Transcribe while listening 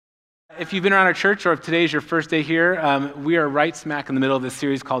If you've been around our church or if today is your first day here, we are right smack in the middle of this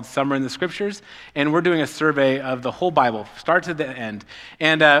series called Summer in the Scriptures, and we're doing a survey of the whole Bible, start to the end.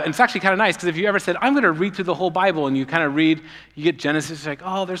 And it's actually kind of nice because if you ever said, I'm going to read through the whole Bible, and you kind of read, you get Genesis, you're like,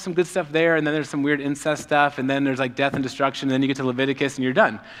 oh, there's some good stuff there, and then there's some weird incest stuff, and then there's like death and destruction, and then you get to Leviticus, and you're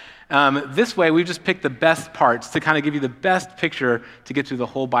done. This way, we've just picked the best parts to kind of give you the best picture to get through the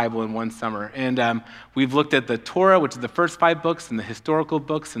whole Bible in one summer. And we've looked at the Torah, which is the first 5 books, and the historical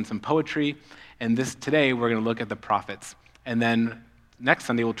books, and some poetry. And today, we're going to look at the prophets. And then next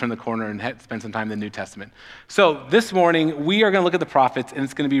Sunday, we'll turn the corner and spend some time in the New Testament. So this morning, we are going to look at the prophets, and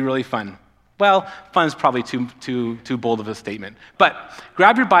it's going to be really fun. Well, fun is probably too bold of a statement. But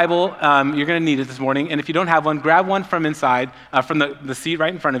grab your Bible. You're going to need it this morning. And if you don't have one, grab one from inside, from the seat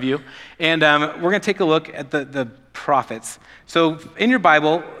right in front of you. And we're going to take a look at the prophets. So in your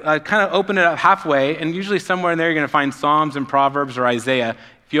Bible, kind of open it up halfway. And usually somewhere in there, you're going to find Psalms and Proverbs or Isaiah.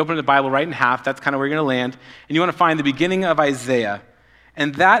 If you open the Bible right in half, that's kind of where you're going to land. And you want to find the beginning of Isaiah.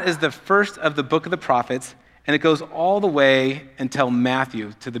 And that is the first of the book of the prophets. And it goes all the way until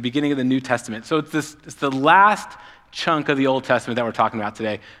Matthew, to the beginning of the New Testament. So it's the last chunk of the Old Testament that we're talking about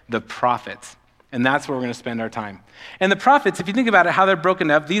today, the prophets. And that's where we're going to spend our time. And the prophets, if you think about it, how they're broken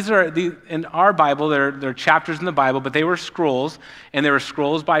up, these are, in our Bible, they're chapters in the Bible, but they were scrolls, and they were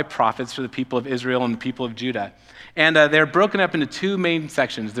scrolls by prophets for the people of Israel and the people of Judah. And they're broken up into 2 main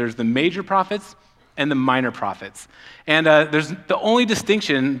sections. There's the major prophets and the minor prophets. And there's the only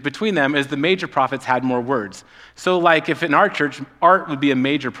distinction between them is the major prophets had more words. So like if in our church, Art would be a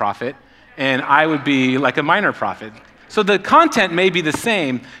major prophet, and I would be like a minor prophet. So the content may be the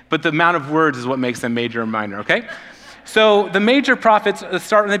same, but the amount of words is what makes them major and minor, okay? So the major prophets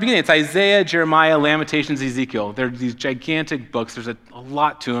start in the beginning. It's Isaiah, Jeremiah, Lamentations, Ezekiel. They're these gigantic books. There's a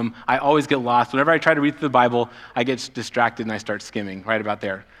lot to them. I always get lost. Whenever I try to read through the Bible, I get distracted and I start skimming right about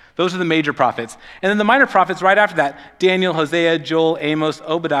there. Those are the major prophets. And then the minor prophets right after that, Daniel, Hosea, Joel, Amos,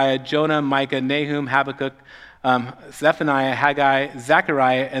 Obadiah, Jonah, Micah, Nahum, Habakkuk, Zephaniah, Haggai,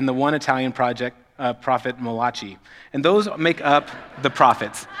 Zechariah, and the one Italian prophet Malachi. And those make up the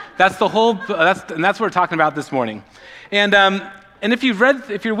prophets. That's the whole, and that's what we're talking about this morning. And if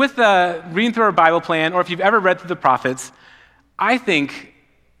you're with reading through our Bible plan, or if you've ever read through the prophets, I think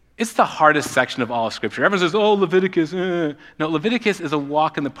it's the hardest section of all of Scripture. Everyone says, oh, Leviticus. No, Leviticus is a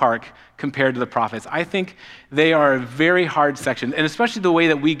walk in the park compared to the prophets. I think they are a very hard section, and especially the way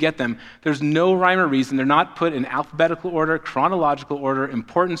that we get them. There's no rhyme or reason. They're not put in alphabetical order, chronological order,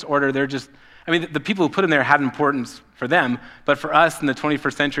 importance order. They're just, the people who put them there had importance for them, but for us in the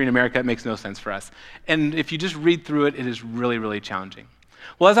 21st century in America, it makes no sense for us. And if you just read through it, it is really, really challenging.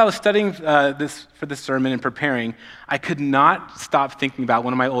 Well, as I was studying for this sermon and preparing, I could not stop thinking about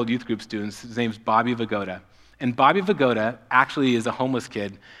one of my old youth group students. His name's Bobby Vigoda. And Bobby Vigoda actually is a homeless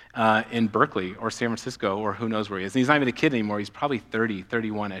kid in Berkeley or San Francisco or who knows where he is. And he's not even a kid anymore. He's probably 30,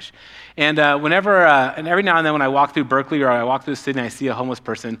 31-ish. And and every now and then when I walk through Berkeley or I walk through the city and I see a homeless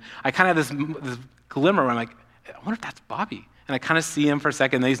person, I kind of have this glimmer where I'm like, I wonder if that's Bobby. And I kind of see him for a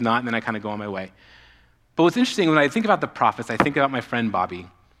second, and then he's not, and then I kind of go on my way. But what's interesting, when I think about the prophets, I think about my friend Bobby.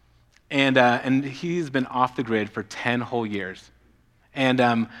 And he's been off the grid for 10 whole years.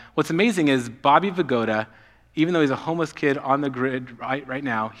 And what's amazing is Bobby Vigoda, even though he's a homeless kid on the grid right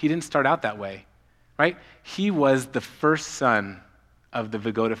now, he didn't start out that way, right? He was the first son of the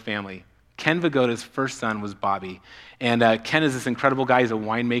Vigoda family. Ken Vigoda's first son was Bobby. And Ken is this incredible guy. He's a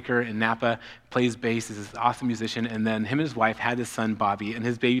winemaker in Napa, plays bass, is this awesome musician. And then him and his wife had this son, Bobby, and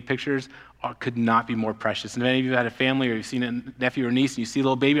his baby pictures could not be more precious. And if any of you had a family or you've seen a nephew or niece and you see a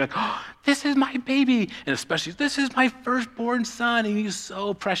little baby, like, oh, this is my baby. And especially, this is my firstborn son. And he's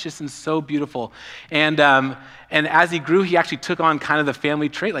so precious and so beautiful. And as he grew, he actually took on kind of the family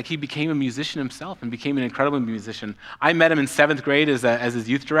trait. Like he became a musician himself and became an incredible musician. I met him in 7th grade as his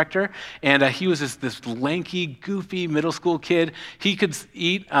youth director. And he was this lanky, goofy middle school kid. He could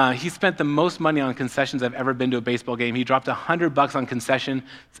eat. He spent the most money on concessions I've ever been to a baseball game. He dropped $100 on concession,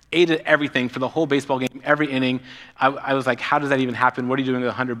 ate everything for the whole baseball game, every inning. I was like, how does that even happen? What are you doing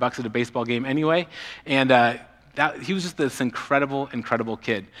with $100 at a baseball game anyway? And he was just this incredible, incredible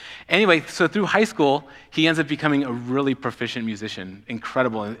kid. Anyway, so through high school, he ends up becoming a really proficient musician,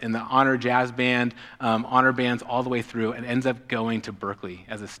 incredible, in the honor jazz band, honor bands all the way through, and ends up going to Berkeley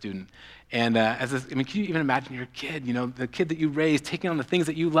as a student. And can you even imagine your kid, the kid that you raised, taking on the things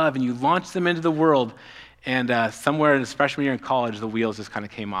that you love, and you launch them into the world, and somewhere in his freshman year in college, the wheels just kind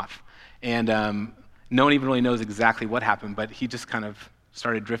of came off. And no one even really knows exactly what happened, but he just kind of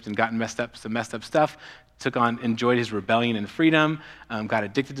started drifting, got some messed up stuff, enjoyed his rebellion and freedom, got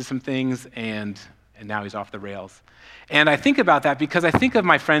addicted to some things, and and now he's off the rails. And I think about that because I think of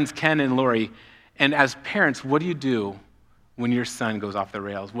my friends Ken and Lori, and as parents, what do you do when your son goes off the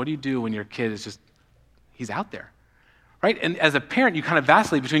rails? What do you do when your kid is he's out there? Right? And as a parent, you kind of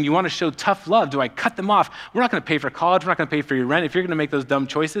vacillate between you want to show tough love. Do I cut them off? We're not going to pay for college. We're not going to pay for your rent. If you're going to make those dumb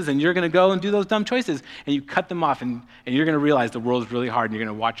choices, and you're going to go and do those dumb choices, and you cut them off, and you're going to realize the world is really hard, and you're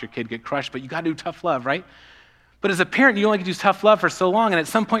going to watch your kid get crushed, but you got to do tough love, right? But as a parent, you only can do tough love for so long, and at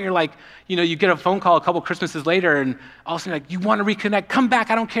some point you're like, you get a phone call a couple Christmases later, and all of a sudden you want to reconnect, come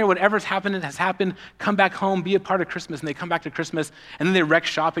back, I don't care, whatever's happened, it has happened, come back home, be a part of Christmas, and they come back to Christmas, and then they wreck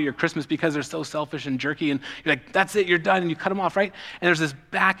shop at your Christmas because they're so selfish and jerky, and you're like, that's it, you're done, and you cut them off, right? And there's this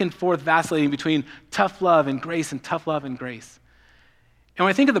back and forth vacillating between tough love and grace and tough love and grace. And when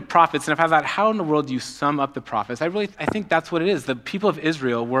I think of the prophets, and if I thought, how in the world do you sum up the prophets? I think that's what it is. The people of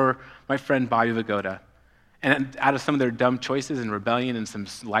Israel were my friend Bobby Vigoda. And out of some of their dumb choices and rebellion and some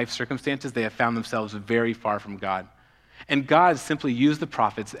life circumstances, they have found themselves very far from God. And God simply used the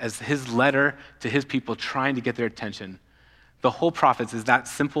prophets as his letter to his people trying to get their attention. The whole prophets is that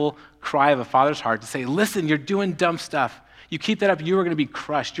simple cry of a father's heart to say, listen, you're doing dumb stuff. You keep that up, you are going to be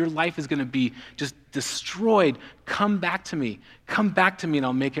crushed. Your life is going to be just destroyed. Come back to me. Come back to me and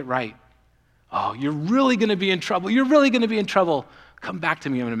I'll make it right. Oh, you're really going to be in trouble. You're really going to be in trouble. Come back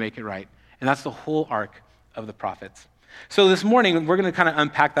to me, I'm going to make it right. And that's the whole arc of the prophets. So this morning, we're going to kind of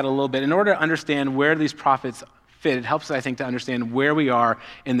unpack that a little bit. In order to understand where these prophets fit, it helps us, I think, to understand where we are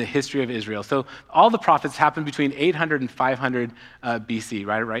in the history of Israel. So all the prophets happened between 800 and 500 BC,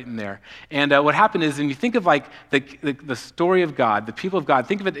 right in there. And what happened is, when you think of like the story of God, the people of God,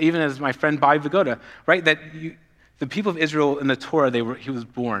 think of it even as my friend Bobby Vigoda, right? The people of Israel in the Torah, he was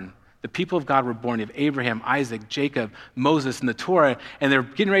born. The people of God were born. You have Abraham, Isaac, Jacob, Moses, and the Torah, and they're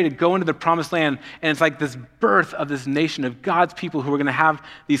getting ready to go into the promised land, and it's like this birth of this nation of God's people who are going to have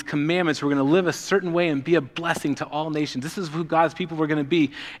these commandments, who are going to live a certain way and be a blessing to all nations. This is who God's people were going to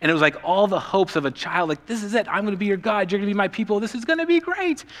be, and it was like all the hopes of a child, like, this is it, I'm going to be your God, you're going to be my people, this is going to be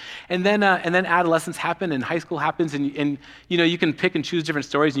great. And then adolescence happened, and high school happens, and you can pick and choose different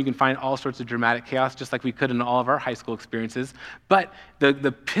stories, and you can find all sorts of dramatic chaos, just like we could in all of our high school experiences, but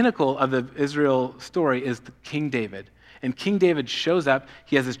the pinnacle of the Israel story is King David. And King David shows up.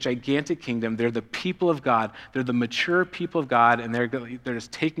 He has this gigantic kingdom. They're the people of God. They're the mature people of God, and they're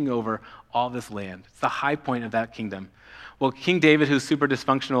just taking over all this land. It's the high point of that kingdom. Well, King David, who's super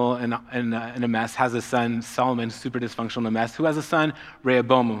dysfunctional and in a mess, has a son, Solomon, super dysfunctional in a mess, who has a son,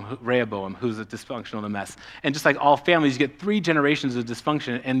 Rehoboam, who's a dysfunctional in a mess. And just like all families, you get 3 generations of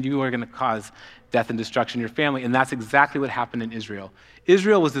dysfunction, and you are going to cause death and destruction in your family. And that's exactly what happened in Israel.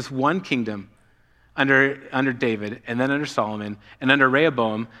 Israel was this one kingdom under David, and then under Solomon, and under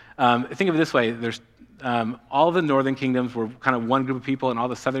Rehoboam. Think of it this way. There's all the northern kingdoms were kind of one group of people, and all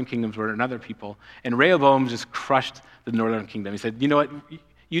the southern kingdoms were another people. And Rehoboam just crushed the northern kingdom. He said, you know what,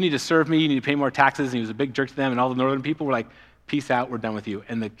 you need to serve me, you need to pay more taxes, and he was a big jerk to them, and all the northern people were like, peace out, we're done with you.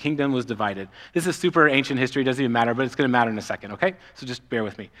 And the kingdom was divided. This is super ancient history, doesn't even matter, but it's going to matter in a second, okay? So just bear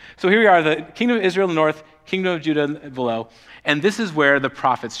with me. So here we are, the kingdom of Israel in the north, kingdom of Judah below, and this is where the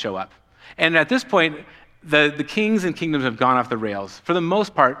prophets show up. And at this point, the kings and kingdoms have gone off the rails. For the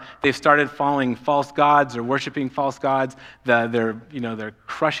most part, they've started following false gods or worshiping false gods. They're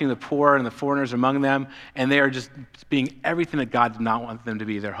crushing the poor and the foreigners among them, and they are just being everything that God did not want them to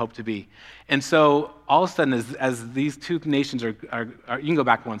be, their hope to be. And so all of a sudden, as these two nations are, you can go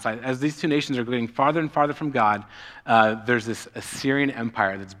back one slide, as these two nations are getting farther and farther from God, there's this Assyrian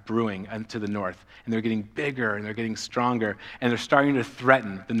empire that's brewing to the north. And they're getting bigger, and they're getting stronger, and they're starting to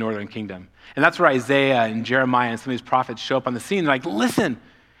threaten the northern kingdom. And that's where Isaiah and Jeremiah and some of these prophets show up on the scene. They're like, listen,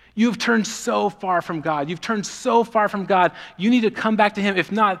 you've turned so far from God. You've turned so far from God. You need to come back to him.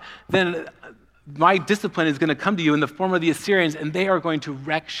 If not, then my discipline is going to come to you in the form of the Assyrians, and they are going to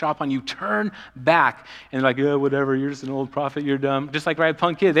wreck shop on you. Turn back. And they're like, oh, whatever, you're just an old prophet, you're dumb. Just like Ride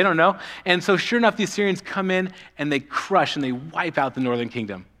Punk Kid, they don't know. And so sure enough, the Assyrians come in, and they crush, and they wipe out the northern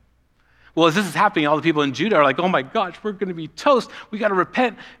kingdom. Well, as this is happening, all the people in Judah are like, oh my gosh, we're going to be toast. We got to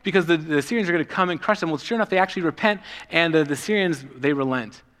repent because the Assyrians are going to come and crush them. Well, sure enough, they actually repent, and the Assyrians, they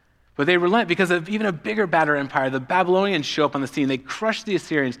relent. But they relent because of even a bigger, badder empire. The Babylonians show up on the scene. They crush the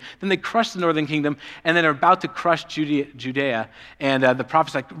Assyrians. Then they crush the northern kingdom, and then they're about to crush Judea. And the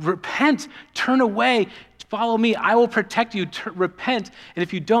prophet's like, repent, turn away, follow me. I will protect you. Repent. And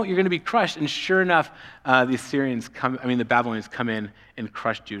if you don't, you're going to be crushed. And sure enough, the Babylonians come in and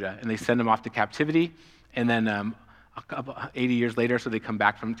crush Judah, and they send them off to captivity. And then 80 years later, so they come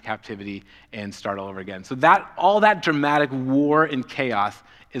back from captivity and start all over again. So all that dramatic war and chaos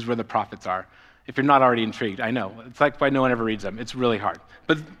is where the prophets are. If you're not already intrigued, I know. It's like why no one ever reads them. It's really hard.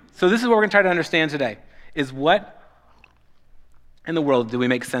 But So this is what we're going to try to understand today, is what in the world do we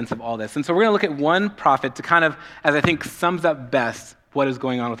make sense of all this? And so we're going to look at one prophet to kind of, as I think, sums up best what is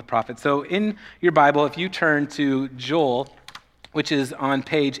going on with the prophet. So in your Bible, if you turn to Joel, which is on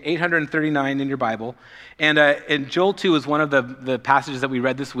page 839 in your Bible, and Joel 2 is one of the passages that we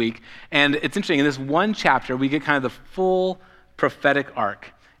read this week. And it's interesting, in this one chapter, we get kind of the full prophetic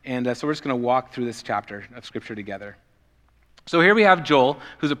arc. And so we're just going to walk through this chapter of Scripture together. So here we have Joel,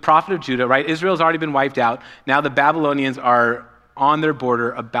 who's a prophet of Judah, right? Israel's already been wiped out. Now the Babylonians are on their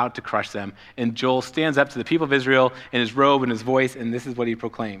border, about to crush them. And Joel stands up to the people of Israel in his robe and his voice, and this is what he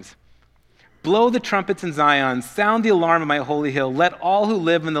proclaims. Blow the trumpets in Zion, sound the alarm on my holy hill. Let all who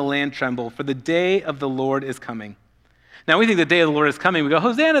live in the land tremble, for the day of the Lord is coming. Now we think the day of the Lord is coming. We go,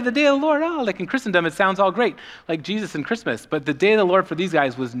 Hosanna, the day of the Lord. Oh, like in Christendom, it sounds all great, like Jesus and Christmas. But the day of the Lord for these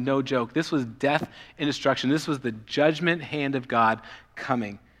guys was no joke. This was death and destruction. This was the judgment hand of God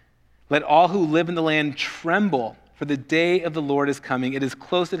coming. Let all who live in the land tremble, for the day of the Lord is coming. It is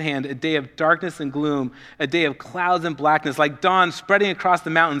close at hand, a day of darkness and gloom, a day of clouds and blackness, like dawn spreading across the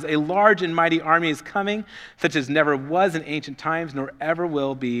mountains. A large and mighty army is coming, such as never was in ancient times, nor ever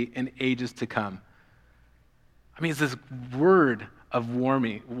will be in ages to come. I mean, it's this word of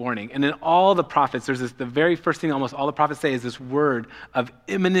warning. And in all the prophets, there's the very first thing almost all the prophets say is this word of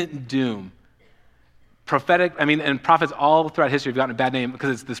imminent doom. Prophetic, and prophets all throughout history have gotten a bad name because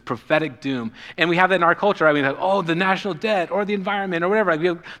it's this prophetic doom. And we have that in our culture, right? We have, the national debt or the environment or whatever.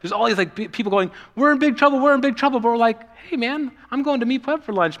 There's all these people going, we're in big trouble. But we're like, hey man, I'm going to meet Pueb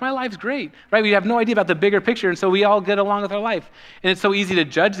for lunch. My life's great, right? We have no idea about the bigger picture, and so we all get along with our life. And it's so easy to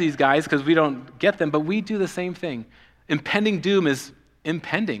judge these guys because we don't get them, but we do the same thing. Impending doom is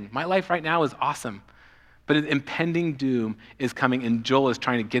impending. My life right now is awesome. But an impending doom is coming, and Joel is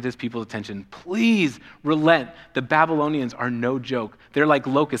trying to get his people's attention. Please relent. The Babylonians are no joke. They're like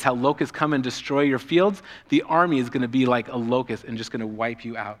locusts. How locusts come and destroy your fields, the army is going to be like a locust and just going to wipe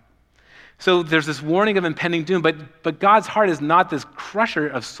you out. So there's this warning of impending doom, but God's heart is not this crusher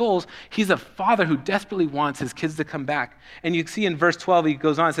of souls. He's a father who desperately wants his kids to come back. And you see in verse 12, he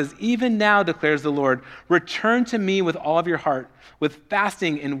goes on and says, even now declares the Lord, return to me with all of your heart, with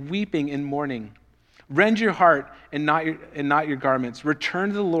fasting and weeping and mourning. Rend your heart and not your garments. Return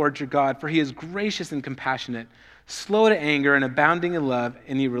to the Lord your God, for he is gracious and compassionate, slow to anger and abounding in love,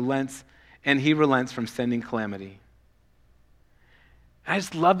 and he relents from sending calamity. I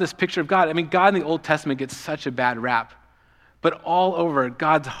just love this picture of God. God in the Old Testament gets such a bad rap, but all over,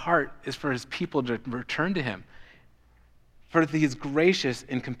 God's heart is for his people to return to him. For he is gracious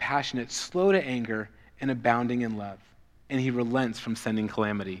and compassionate, slow to anger and abounding in love, and he relents from sending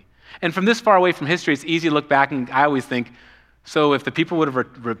calamity. And from this far away from history, it's easy to look back, and I always think, so if the people would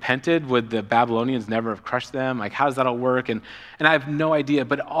have repented, would the Babylonians never have crushed them? Like, how does that all work? And I have no idea,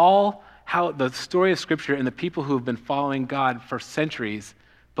 but how the story of Scripture and the people who have been following God for centuries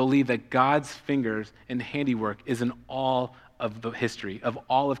believe that God's fingers and handiwork is in all of the history, of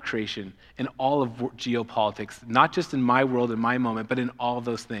all of creation, in all of geopolitics, not just in my world, in my moment, but in all of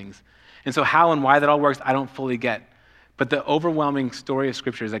those things. And so how and why that all works, I don't fully get. But the overwhelming story of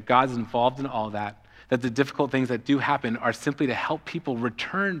Scripture is that God's involved in all that the difficult things that do happen are simply to help people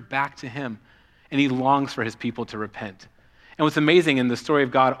return back to him, and he longs for his people to repent. And what's amazing in the story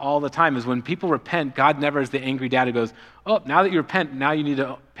of God all the time is when people repent, God never is the angry dad who goes, oh, now that you repent, now you need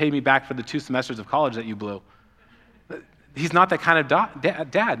to pay me back for the 2 semesters of college that you blew. He's not that kind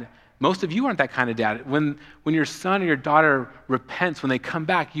of dad. Most of you aren't that kind of dad. When your son or your daughter repents, when they come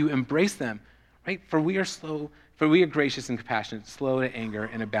back, you embrace them, right? For we are gracious and compassionate, slow to anger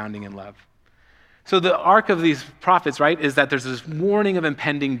and abounding in love. So the arc of these prophets, right, is that there's this warning of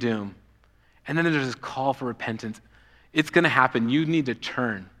impending doom. And then there's this call for repentance. It's going to happen. You need to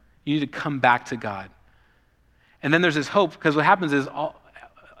turn. You need to come back to God. And then there's this hope, because what happens is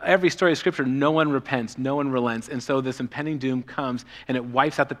every story of Scripture, no one repents, no one relents. And so this impending doom comes, and it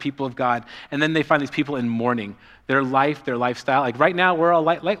wipes out the people of God. And then they find these people in mourning. Their life, their lifestyle. Like right now, we're all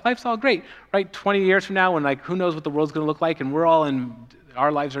life's all great. Right, 20 years from now, when who knows what the world's going to look like, and we're all our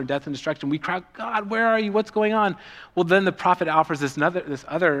lives are in death and destruction. We cry, God, where are you? What's going on? Well, then the prophet offers this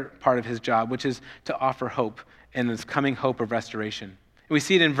other part of his job, which is to offer hope, and this coming hope of restoration. And we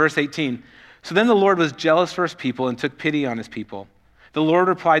see it in verse 18. So then the Lord was jealous for his people and took pity on his people. The Lord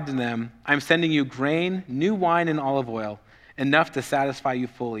replied to them, I'm sending you grain, new wine, and olive oil, enough to satisfy you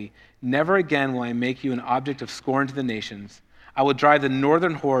fully. Never again will I make you an object of scorn to the nations. I will drive the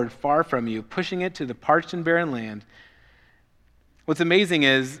northern horde far from you, pushing it to the parched and barren land. What's amazing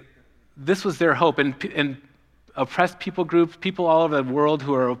is this was their hope, and oppressed people groups, people all over the world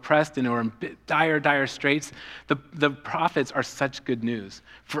who are oppressed and are in dire straits, the prophets are such good news.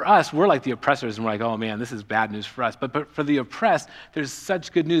 For us, we're like the oppressors, and we're like, oh man, this is bad news for us. But for the oppressed, there's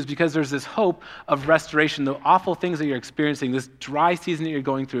such good news because there's this hope of restoration. The awful things that you're experiencing, this dry season that you're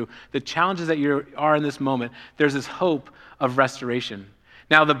going through, the challenges that you are in this moment, there's this hope of restoration.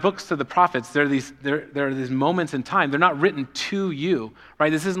 Now, the books of the prophets, there are these moments in time. They're not written to you, right?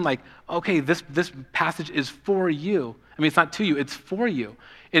 This isn't like, okay, this passage is for you. I mean, it's not to you, it's for you.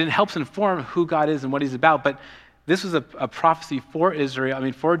 It helps inform who God is and what he's about. But this was a prophecy for Israel,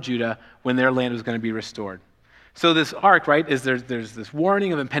 for Judah, when their land was going to be restored. So this arc, right, is there's this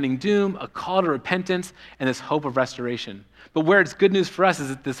warning of impending doom, a call to repentance, and this hope of restoration. But where it's good news for us is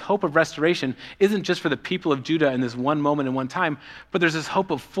that this hope of restoration isn't just for the people of Judah in this one moment and one time, but there's this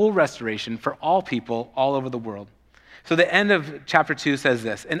hope of full restoration for all people all over the world. So the end of chapter 2 says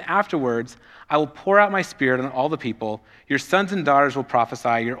this, "And afterwards I will pour out my spirit on all the people. Your sons and daughters will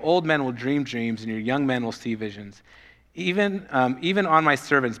prophesy, your old men will dream dreams, and your young men will see visions. Even on my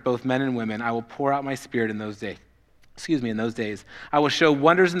servants, both men and women, I will pour out my spirit in those days. In those days. I will show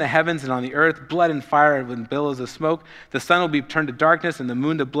wonders in the heavens and on the earth, blood and fire and billows of smoke. The sun will be turned to darkness and the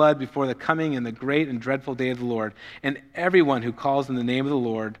moon to blood before the coming and the great and dreadful day of the Lord. And everyone who calls in the name of the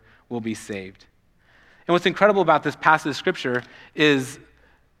Lord will be saved." And what's incredible about this passage of Scripture is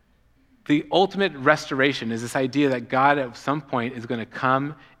the ultimate restoration is this idea that God at some point is going to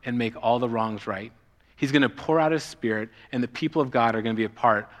come and make all the wrongs right. He's going to pour out his spirit, and the people of God are going to be a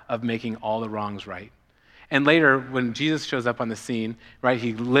part of making all the wrongs right. And later, when Jesus shows up on the scene, right,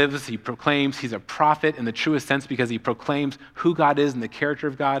 he lives, he proclaims, he's a prophet in the truest sense because he proclaims who God is and the character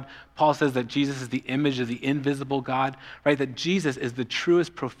of God. Paul says that Jesus is the image of the invisible God, right, that Jesus is the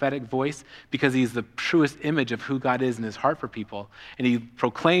truest prophetic voice because he's the truest image of who God is in his heart for people. And he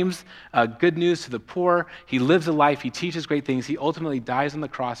proclaims good news to the poor. He lives a life. He teaches great things. He ultimately dies on the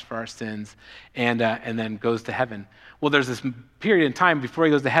cross for our sins and then goes to heaven. Well, there's this period in time before he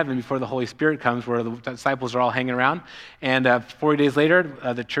goes to heaven, before the Holy Spirit comes, where the disciples are all hanging around. And 40 days later,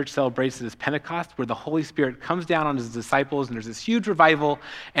 the church celebrates this Pentecost, where the Holy Spirit comes down on his disciples, and there's this huge revival,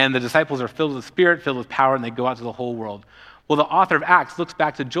 and the disciples are filled with Spirit, filled with power, and they go out to the whole world. Well, the author of Acts looks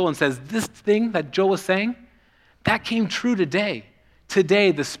back to Joel and says, this thing that Joel was saying, that came true today.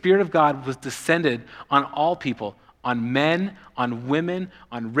 Today, the Spirit of God was descended on all people, on men, on women,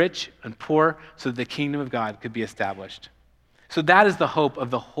 on rich and poor, so that the kingdom of God could be established. So that is the hope of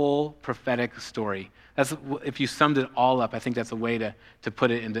the whole prophetic story. That's, if you summed it all up, I think that's a way to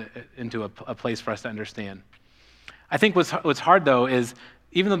put it into a place for us to understand. I think what's hard, though, is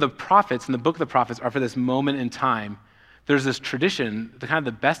even though the prophets and the book of the prophets are for this moment in time, there's this tradition, the kind of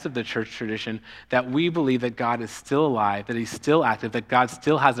the best of the church tradition, that we believe that God is still alive, that he's still active, that God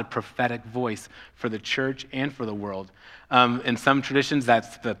still has a prophetic voice for the church and for the world. In some traditions,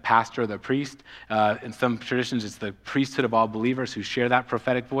 that's the pastor or the priest. In some traditions, it's the priesthood of all believers who share that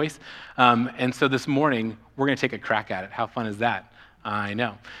prophetic voice. And so this morning, we're going to take a crack at it. How fun is that? I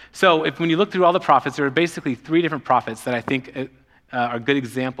know. So when you look through all the prophets, there are basically 3 different prophets that I think are good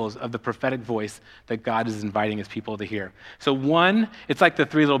examples of the prophetic voice that God is inviting his people to hear. So one, it's like the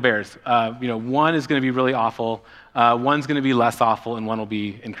 3 little bears. One is going to be really awful, one's going to be less awful, and one will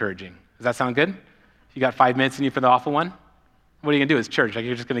be encouraging. Does that sound good? You got 5 minutes in you for the awful one? What are you going to do? It's church. Like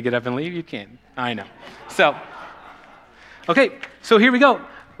you're just going to get up and leave? You can't. I know. So here we go.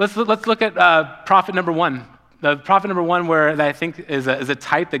 Let's look at prophet number 1. The prophet number 1, where that I think is a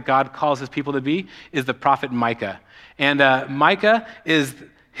type that God calls his people to be, is the prophet Micah. And Micah,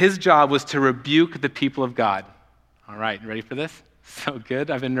 his job was to rebuke the people of God. All right, ready for this? So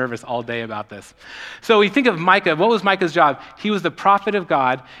good. I've been nervous all day about this. So we think of Micah. What was Micah's job? He was the prophet of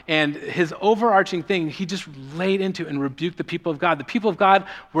God, and his overarching thing, he just laid into and rebuked the people of God. The people of God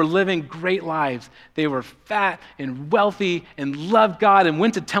were living great lives. They were fat and wealthy and loved God and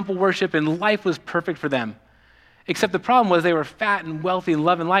went to temple worship, and life was perfect for them. Except the problem was they were fat and wealthy and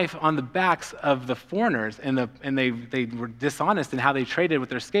loving life on the backs of the foreigners, and they were dishonest in how they traded with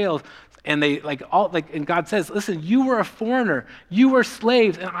their scales. And and God says, listen, you were a foreigner, you were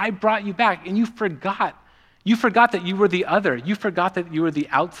slaves, and I brought you back, and you forgot. You forgot that you were the other. You forgot that you were the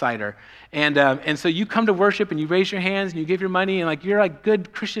outsider. And so you come to worship and you raise your hands and you give your money, and you're like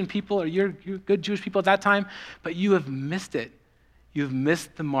good Christian people, or you're good Jewish people at that time, but you have missed it. You've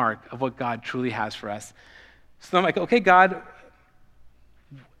missed the mark of what God truly has for us. So I'm like, okay, God,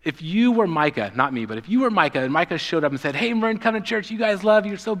 if you were Micah, not me, but if you were Micah, and Micah showed up and said, hey, Mern, come to church. You guys love,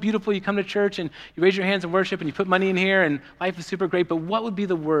 you're so beautiful. You come to church and you raise your hands and worship and you put money in here and life is super great. But what would be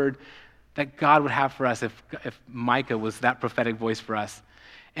the word that God would have for us if Micah was that prophetic voice for us?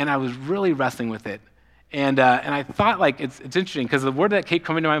 And I was really wrestling with it. And I thought, like, it's interesting because the word that kept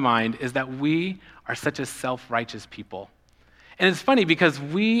coming to my mind is that we are such a self-righteous people. And it's funny because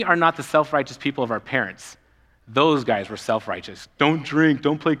we are not the self-righteous people of our parents. Those guys were self-righteous. Don't drink,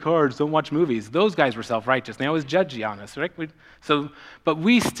 don't play cards, don't watch movies. Those guys were self-righteous. And they always judge you on us, right? But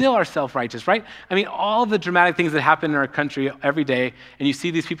we still are self-righteous, right? I mean, all the dramatic things that happen in our country every day, and you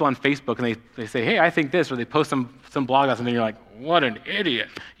see these people on Facebook, and they say, hey, I think this, or they post some blog on something, and you're like, what an idiot,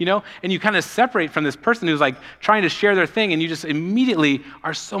 you know? And you kind of separate from this person who's like trying to share their thing, and you just immediately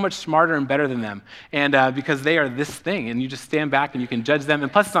are so much smarter and better than them, and because they are this thing, and you just stand back and you can judge them.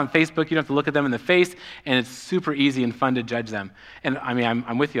 And plus, it's on Facebook, you don't have to look at them in the face, and it's super easy and fun to judge them. And I mean,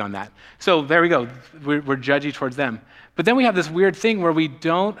 I'm with you on that. So there we go. We're judgy towards them. But then we have this weird thing where we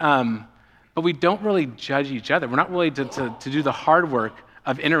don't really judge each other. We're not really to do the hard work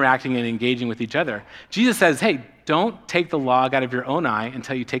of interacting and engaging with each other. Jesus says, hey, don't take the log out of your own eye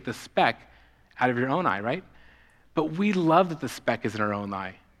until you take the speck out of your own eye, right? But we love that the speck is in our own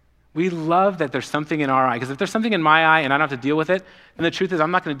eye. We love that there's something in our eye, because if there's something in my eye and I don't have to deal with it, then the truth is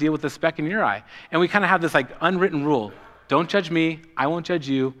I'm not going to deal with the speck in your eye. And we kind of have this like unwritten rule. Don't judge me, I won't judge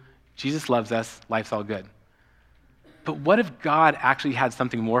you. Jesus loves us, life's all good. But what if God actually had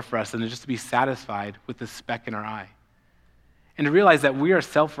something more for us than just to be satisfied with the speck in our eye? And to realize that we are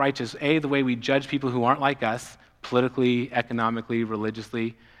self-righteous, A, the way we judge people who aren't like us, politically, economically,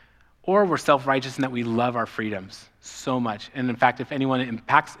 religiously, or we're self-righteous in that we love our freedoms so much. And in fact, if anyone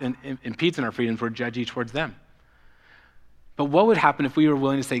impedes in our freedoms, we're judgy towards them. But what would happen if we were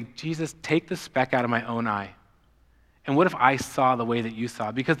willing to say, Jesus, take the speck out of my own eye? And what if I saw the way that you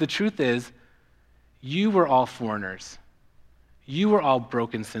saw? Because the truth is, you were all foreigners. You were all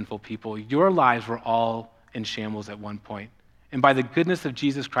broken, sinful people. Your lives were all in shambles at one point. And by the goodness of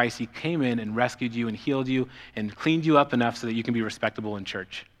Jesus Christ, he came in and rescued you and healed you and cleaned you up enough so that you can be respectable in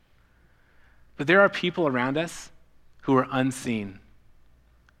church. But there are people around us who are unseen,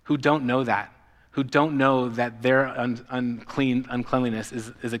 who don't know that, who don't know that their uncleanliness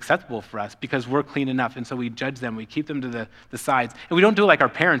is acceptable for us because we're clean enough. And so we judge them, we keep them to the sides. And we don't do it like our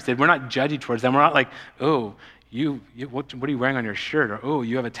parents did. We're not judgy towards them. We're not like, oh, what are you wearing on your shirt? Or, oh,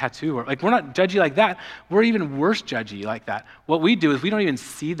 you have a tattoo. Or like, we're not judgy like that. We're even worse judgy like that. What we do is we don't even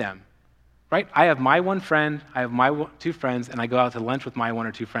see them, right? I have my one friend, I have my two friends, and I go out to lunch with my one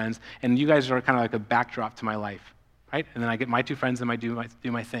or two friends, and you guys are kind of like a backdrop to my life, right? And then I get my two friends and I do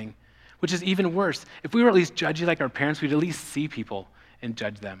my thing, which is even worse. If we were at least judgy like our parents, we'd at least see people and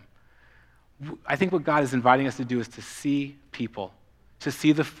judge them. I think what God is inviting us to do is to see people, to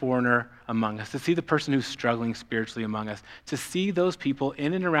see the foreigner among us, to see the person who's struggling spiritually among us, to see those people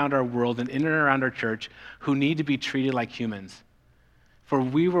in and around our world and in and around our church who need to be treated like humans. For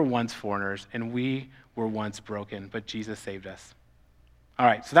we were once foreigners and we were once broken, but Jesus saved us. All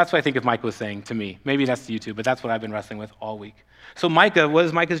right, so that's what I think of Micah was saying to me. Maybe that's to you too, but that's what I've been wrestling with all week. So Micah, what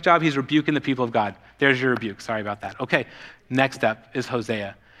is Micah's job? He's rebuking the people of God. There's your rebuke. Sorry about that. Okay, next up is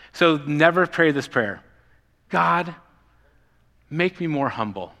Hosea. So never pray this prayer. God, make me more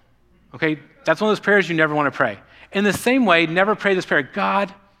humble. Okay, that's one of those prayers you never want to pray. In the same way, never pray this prayer.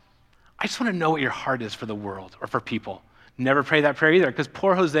 God, I just want to know what your heart is for the world or for people. Never pray that prayer either, because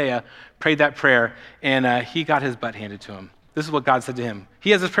poor Hosea prayed that prayer and he got his butt handed to him. This is what God said to him.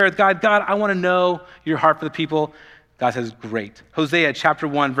 He has this prayer with God. God, I want to know your heart for the people. God says, great. Hosea chapter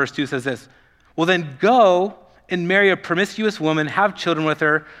 1, verse 2 says this, well then go and marry a promiscuous woman, have children with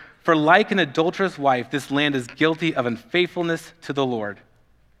her, for like an adulterous wife, this land is guilty of unfaithfulness to the Lord.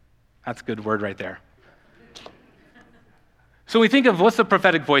 That's a good word right there. So we think of what's the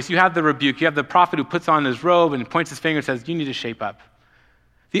prophetic voice? You have the rebuke. You have the prophet who puts on his robe and points his finger and says, you need to shape up.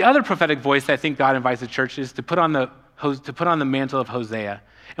 The other prophetic voice that I think God invites the church is to put on the mantle of Hosea.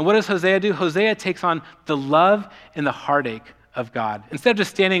 And what does Hosea do? Hosea takes on the love and the heartache of God. Instead of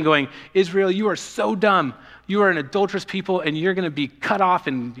just standing and going, Israel, you are so dumb. You are an adulterous people and you're going to be cut off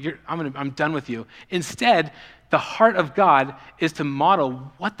and I'm done with you. Instead, the heart of God is to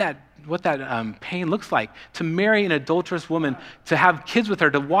model what that pain looks like, to marry an adulterous woman, to have kids with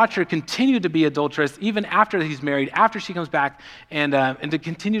her, to watch her continue to be adulterous even after he's married, after she comes back, and to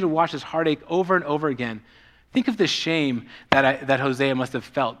continue to watch this heartache over and over again. Think of the shame that Hosea must have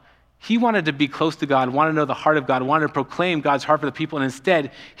felt. He wanted to be close to God, wanted to know the heart of God, wanted to proclaim God's heart for the people, and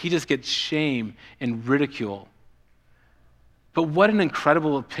instead, he just gets shame and ridicule. But what an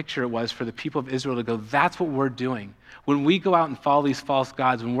incredible picture it was for the people of Israel to go, that's what we're doing. When we go out and follow these false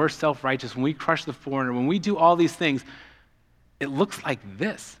gods, when we're self-righteous, when we crush the foreigner, when we do all these things, it looks like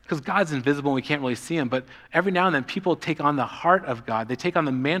this. Because God's invisible and we can't really see him. But every now and then, people take on the heart of God. They take on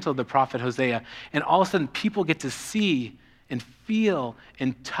the mantle of the prophet Hosea. And all of a sudden, people get to see and feel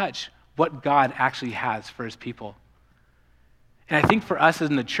and touch what God actually has for his people. And I think for us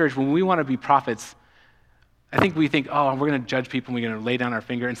in the church, when we want to be prophets, I think we think, oh, we're going to judge people and we're going to lay down our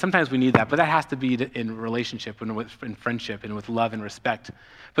finger. And sometimes we need that, but that has to be in relationship and in friendship and with love and respect.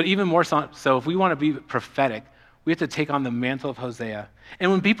 But even more so, if we want to be prophetic, we have to take on the mantle of Hosea.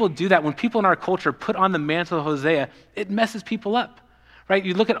 And when people do that, when people in our culture put on the mantle of Hosea, it messes people up, right?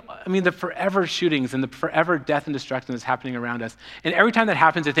 You look at, the forever shootings and the forever death and destruction that's happening around us. And every time that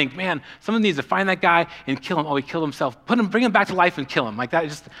happens, I think, man, someone needs to find that guy and kill him. Oh, he killed himself. Bring him back to life and kill him. Like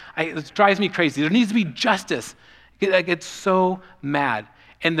that it drives me crazy. There needs to be justice. I get so mad.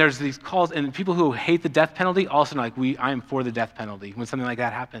 And there's these calls, and people who hate the death penalty, all of a sudden I am for the death penalty when something like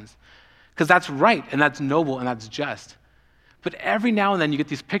that happens. Because that's right, and that's noble, and that's just. But every now and then you get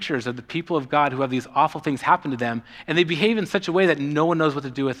these pictures of the people of God who have these awful things happen to them, and they behave in such a way that no one knows what to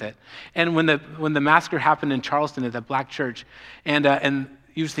do with it. And when the massacre happened in Charleston at that black church, and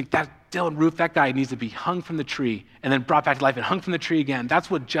you just think, that Dylan Roof, that guy needs to be hung from the tree, and then brought back to life and hung from the tree again. That's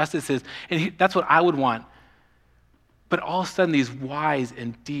what justice is, and that's what I would want. But all of a sudden, these wise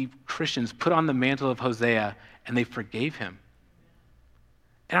and deep Christians put on the mantle of Hosea, and they forgave him.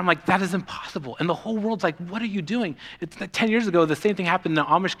 And I'm like, that is impossible. And the whole world's like, what are you doing? It's like 10 years ago, the same thing happened in the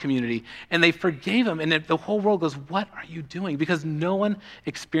Amish community, and they forgave him, and the whole world goes, what are you doing? Because no one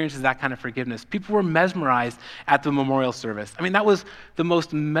experiences that kind of forgiveness. People were mesmerized at the memorial service. That was the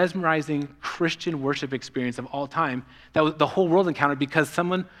most mesmerizing Christian worship experience of all time that the whole world encountered because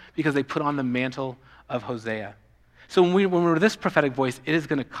they put on the mantle of Hosea. So when we're this prophetic voice, it is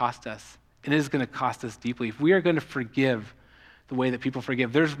going to cost us. It is going to cost us deeply. If we are going to forgive the way that people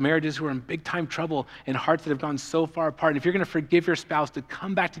forgive. There's marriages who are in big time trouble and hearts that have gone so far apart. And if you're going to forgive your spouse to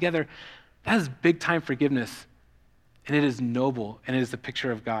come back together, that is big time forgiveness. And it is noble, and it is the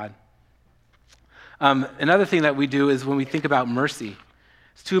picture of God. Another thing that we do is when we think about mercy.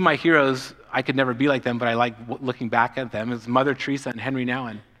 It's two of my heroes. I could never be like them, but I like looking back at them. It's Mother Teresa and Henry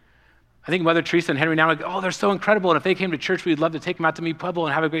Nouwen. I think Mother Teresa and Henry Nouwen, they're so incredible. And if they came to church, we'd love to take them out to Mi Pueblo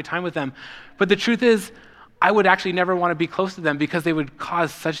and have a great time with them. But the truth is, I would actually never want to be close to them because they would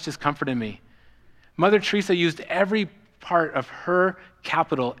cause such discomfort in me. Mother Teresa used every part of her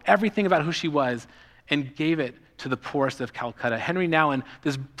capital, everything about who she was, and gave it to the poorest of Calcutta. Henry Nouwen,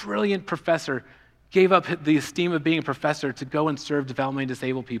 this brilliant professor, gave up the esteem of being a professor to go and serve developmentally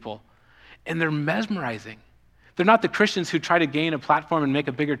disabled people. And they're mesmerizing. They're not the Christians who try to gain a platform and make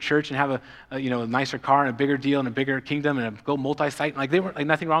a bigger church and have a nicer car and a bigger deal and a bigger kingdom and go multi-site. They weren't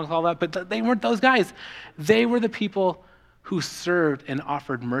nothing wrong with all that, but they weren't those guys. They were the people who served and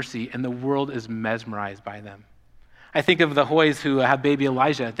offered mercy, and the world is mesmerized by them. I think of the Hoys who have baby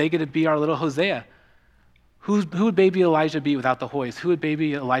Elijah. They get to be our little Hosea. Who would baby Elijah be without the Hoys? Who would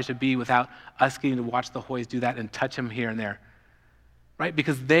baby Elijah be without us getting to watch the Hoys do that and touch him here and there? Right?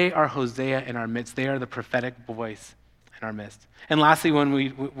 Because they are Hosea in our midst. They are the prophetic voice in our midst. And lastly, when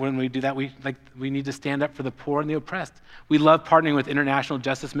we do that, we need to stand up for the poor and the oppressed. We love partnering with International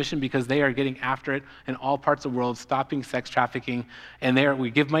Justice Mission because they are getting after it in all parts of the world, stopping sex trafficking, and we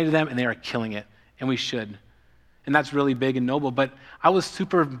give money to them, and they are killing it, and we should. And that's really big and noble. But I was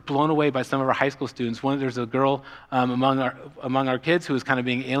super blown away by some of our high school students. There's a girl among our kids who was kind of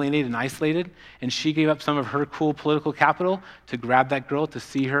being alienated and isolated, and she gave up some of her cool political capital to grab that girl, to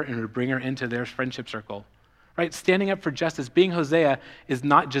see her, and to bring her into their friendship circle. Right? Standing up for justice, being Hosea, is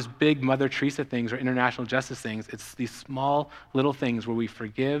not just big Mother Teresa things or international justice things. It's these small little things where we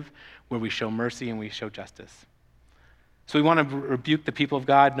forgive, where we show mercy, and we show justice. So we want to rebuke the people of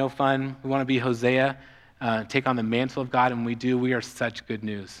God, no fun. We want to be Hosea. Take on the mantle of God, and when we do, we are such good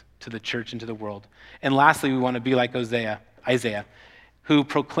news to the church and to the world. And lastly, we want to be like Isaiah, who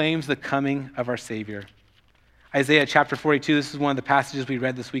proclaims the coming of our Savior. Isaiah chapter 42, this is one of the passages we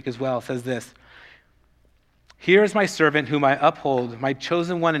read this week as well, says this: "Here is my servant whom I uphold, my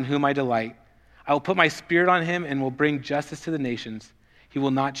chosen one in whom I delight. I will put my spirit on him and will bring justice to the nations. He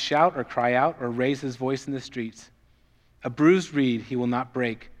will not shout or cry out or raise his voice in the streets. A bruised reed he will not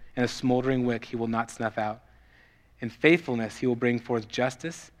break, and a smoldering wick he will not snuff out. In faithfulness he will bring forth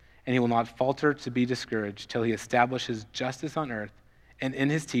justice, and he will not falter to be discouraged till he establishes justice on earth, and in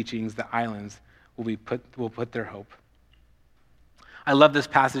his teachings the islands will put their hope." I love this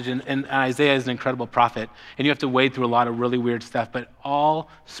passage, and Isaiah is an incredible prophet, and you have to wade through a lot of really weird stuff, but all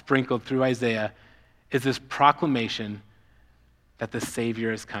sprinkled through Isaiah is this proclamation that the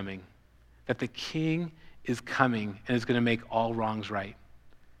Savior is coming, that the King is coming and is going to make all wrongs right.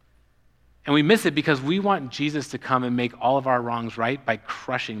 And we miss it because we want Jesus to come and make all of our wrongs right by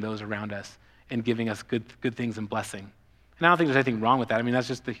crushing those around us and giving us good things and blessing. And I don't think there's anything wrong with that. That's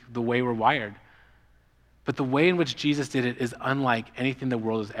just the way we're wired. But the way in which Jesus did it is unlike anything the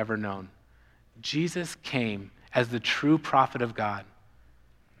world has ever known. Jesus came as the true prophet of God.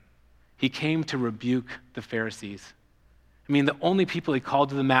 He came to rebuke the Pharisees. I mean, the only people he called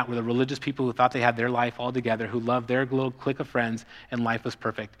to the mat were the religious people who thought they had their life all together, who loved their little clique of friends, and life was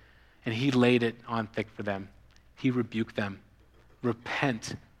perfect. And he laid it on thick for them. He rebuked them.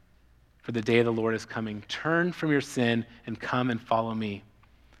 Repent, for the day of the Lord is coming. Turn from your sin and come and follow me.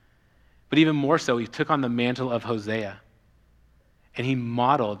 But even more so, he took on the mantle of Hosea, and he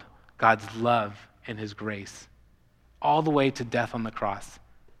modeled God's love and his grace all the way to death on the cross.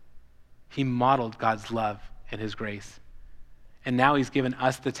 He modeled God's love and his grace. And now he's given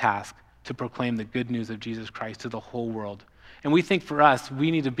us the task to proclaim the good news of Jesus Christ to the whole world. And we think for us,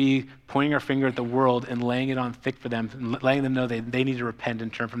 we need to be pointing our finger at the world and laying it on thick for them, and letting them know they need to repent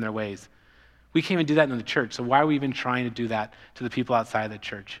and turn from their ways. We can't even do that in the church, so why are we even trying to do that to the people outside of the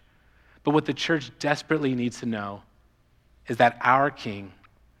church? But what the church desperately needs to know is that our King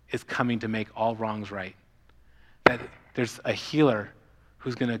is coming to make all wrongs right. That there's a healer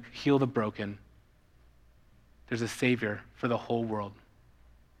who's going to heal the broken. There's a Savior for the whole world.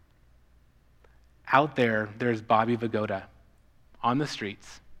 Out there, there's Bobby Vigoda on the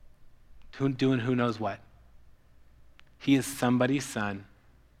streets, doing who knows what. He is somebody's son.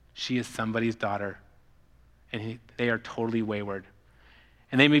 She is somebody's daughter. And they are totally wayward.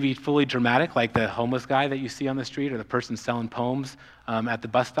 And they may be fully dramatic, like the homeless guy that you see on the street or the person selling poems at the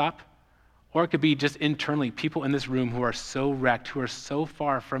bus stop. Or it could be just internally, people in this room who are so wrecked, who are so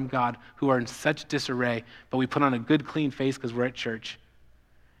far from God, who are in such disarray, but we put on a good, clean face because we're at church.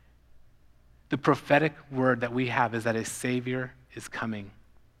 The prophetic word that we have is that a Savior is coming.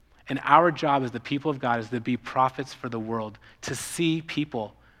 And our job as the people of God is to be prophets for the world, to see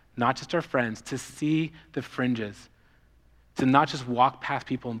people, not just our friends, to see the fringes, to not just walk past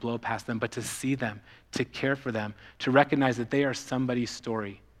people and blow past them, but to see them, to care for them, to recognize that they are somebody's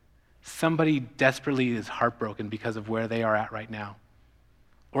story. Somebody desperately is heartbroken because of where they are at right now.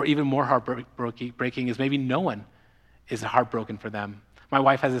 Or even more heartbreaking is maybe no one is heartbroken for them. My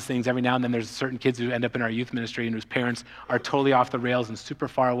wife has these things every now and then. There's certain kids who end up in our youth ministry and whose parents are totally off the rails and super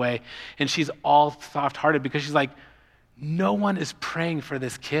far away. And she's all soft-hearted because she's like, no one is praying for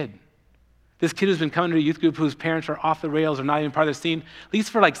this kid. This kid who's been coming to a youth group whose parents are off the rails or not even part of the scene, at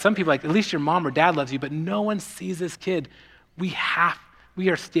least for like some people, like at least your mom or dad loves you, but no one sees this kid. We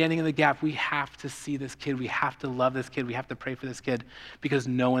are standing in the gap. We have to see this kid. We have to love this kid. We have to pray for this kid because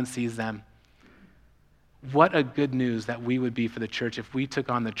no one sees them. What a good news that we would be for the church if we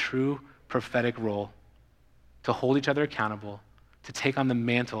took on the true prophetic role to hold each other accountable, to take on the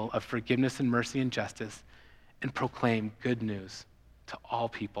mantle of forgiveness and mercy and justice, and proclaim good news to all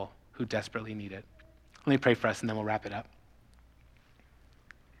people who desperately need it. Let me pray for us and then we'll wrap it up.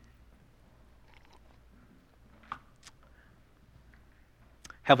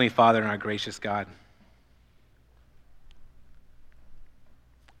 Heavenly Father and our gracious God,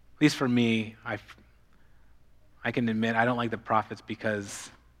 at least for me, I can admit I don't like the prophets because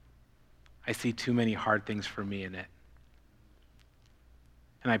I see too many hard things for me in it.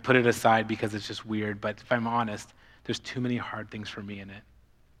 And I put it aside because it's just weird, but if I'm honest, there's too many hard things for me in it.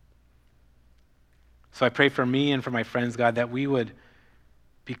 So I pray for me and for my friends, God, that we would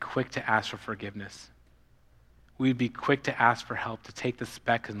be quick to ask for forgiveness. We'd be quick to ask for help, to take the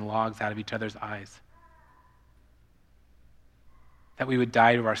specks and logs out of each other's eyes. That we would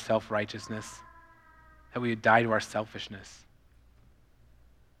die to our self-righteousness, that we would die to our selfishness,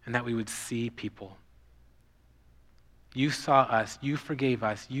 and that we would see people. You saw us, you forgave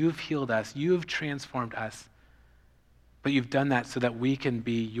us, you've healed us, you've transformed us, but you've done that so that we can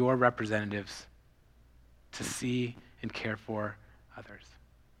be your representatives to see and care for others.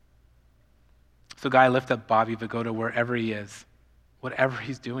 So God, I lift up Bobby Vigoda wherever he is, whatever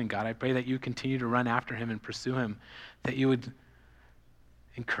he's doing, God. I pray that you continue to run after him and pursue him, that you would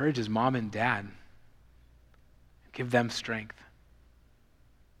encourage his mom and dad, give them strength.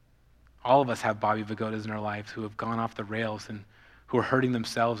 All of us have Bobby Vigodas in our lives who have gone off the rails and who are hurting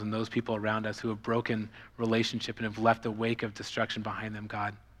themselves and those people around us who have broken relationship and have left a wake of destruction behind them,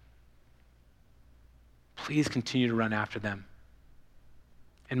 God. Please continue to run after them.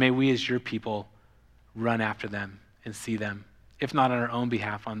 And may we as your people run after them and see them, if not on our own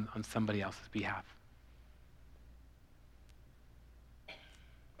behalf, on somebody else's behalf.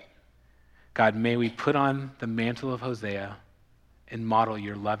 God, may we put on the mantle of Hosea and model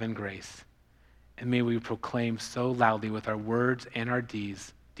your love and grace. And may we proclaim so loudly with our words and our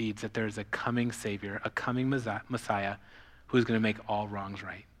deeds that there is a coming Savior, a coming Messiah who is going to make all wrongs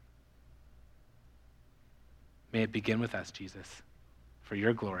right. May it begin with us, Jesus, for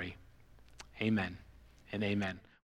your glory. Amen. and amen.